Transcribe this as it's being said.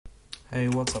Hey,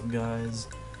 what's up guys?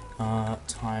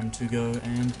 Time to go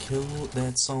and kill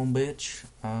that bitch,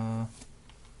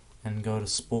 and go to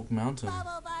Spork Mountain.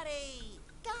 Bubble Buddy!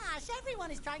 Gosh, everyone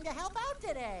is trying to help out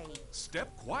today.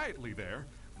 Step quietly there.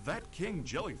 That King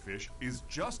Jellyfish is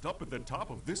just up at the top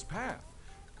of this path.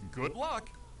 Good luck.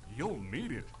 You'll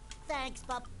need it. Thanks,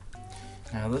 Bub.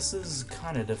 Now this is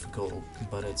kinda difficult,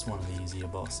 but it's one of the easier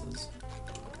bosses.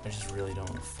 I just really don't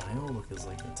want to fail because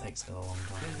it takes a long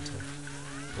time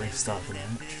to restart the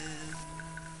damage.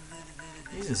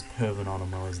 He's just perving on him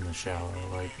while he's in the shower,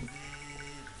 I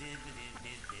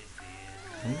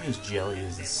think his jelly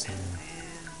is the same.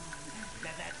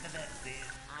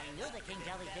 I knew the King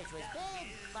Jellyfish was big,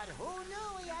 but who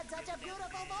knew he had such a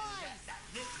beautiful voice?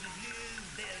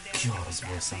 God, his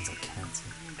voice sounds like cancer.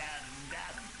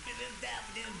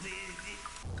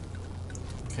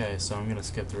 Okay, so I'm gonna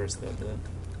skip the rest of that bit.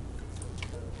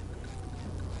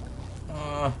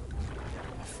 I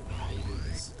forgot how you do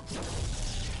this.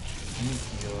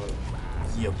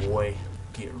 Yeah, boy.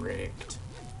 Get wrecked.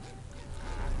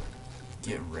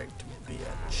 Get wrecked,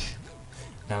 bitch.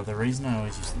 Now, the reason I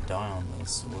always used to die on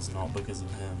this was not because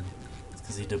of him. It's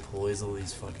because he deploys all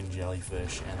these fucking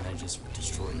jellyfish and they just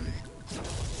destroy you.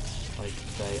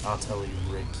 They utterly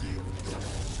wreck you.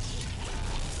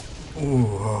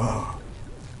 Ooh.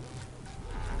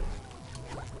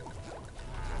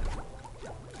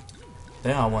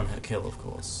 They are one-hit kill, of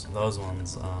course. Those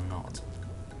ones are not.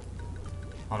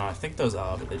 Oh no, I think those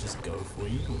are, but they just go for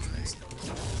you, which makes it...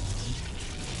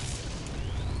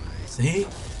 See?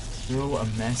 They're all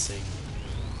amassing.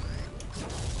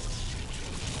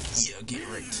 Yeah, get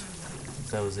wrecked.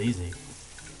 That was easy.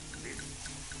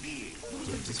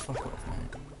 Yeah, just fuck off,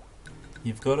 mate.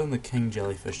 You've gotten the King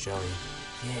Jellyfish jelly.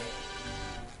 Yeah.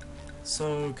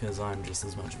 So, because I'm just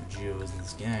as much of a Jew as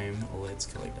this game, let's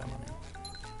collect our money.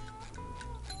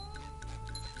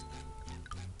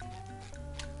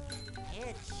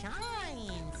 It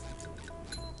shines.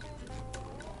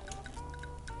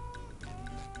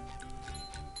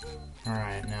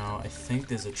 Alright, now I think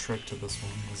there's a trick to this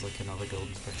one. There's another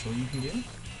golden spatula you can get.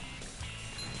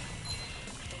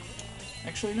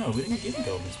 Actually, no, we didn't get a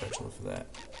golden spatula for that.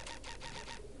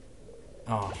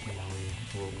 Oh, yeah,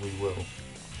 we will.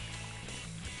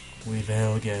 We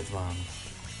will get one.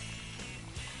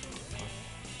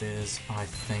 I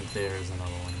think there is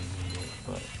another one you can get,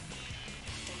 but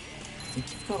I think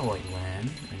you've got to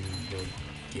land and you go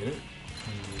get it,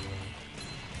 and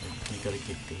you gotta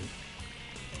get good.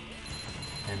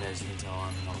 And as you can tell,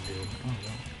 I'm not good. Oh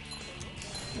no.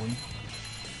 Wait.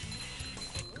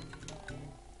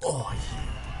 Oh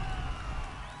yeah.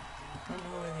 I don't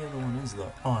know where the other one is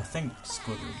though. Oh, I think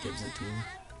Squidward gives it to you.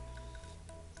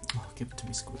 Oh, give it to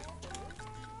me, Squid.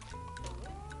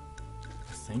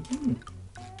 Thinking?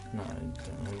 No, I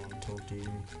don't really want to talk to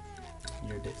you.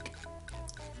 You're a dick.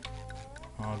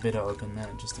 Oh, I better open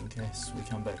that just in case we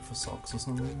come back for socks or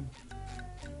something.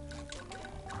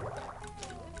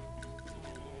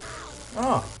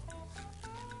 Oh!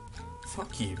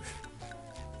 Fuck you.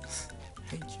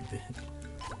 Hate you, bitch.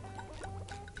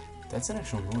 That's an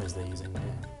actual noise they're using there.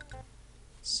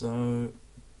 So...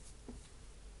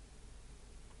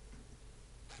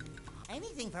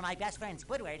 Anything for my best friend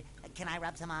Squidward. Can I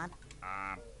rub some on?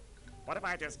 What if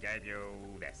I just gave you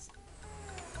this?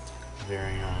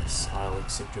 Very nice. I'll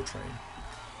accept your trade.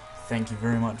 Thank you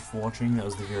very much for watching. That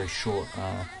was the very short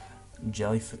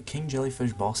King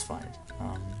Jellyfish boss fight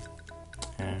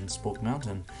in Spork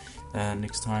Mountain.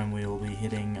 Next time we will be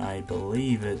hitting, I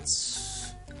believe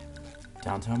it's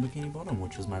Downtown Bikini Bottom,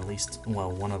 which is my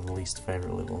one of the least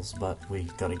favorite levels, but we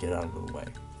gotta get out of the way.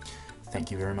 Thank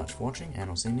you very much for watching, and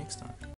I'll see you next time.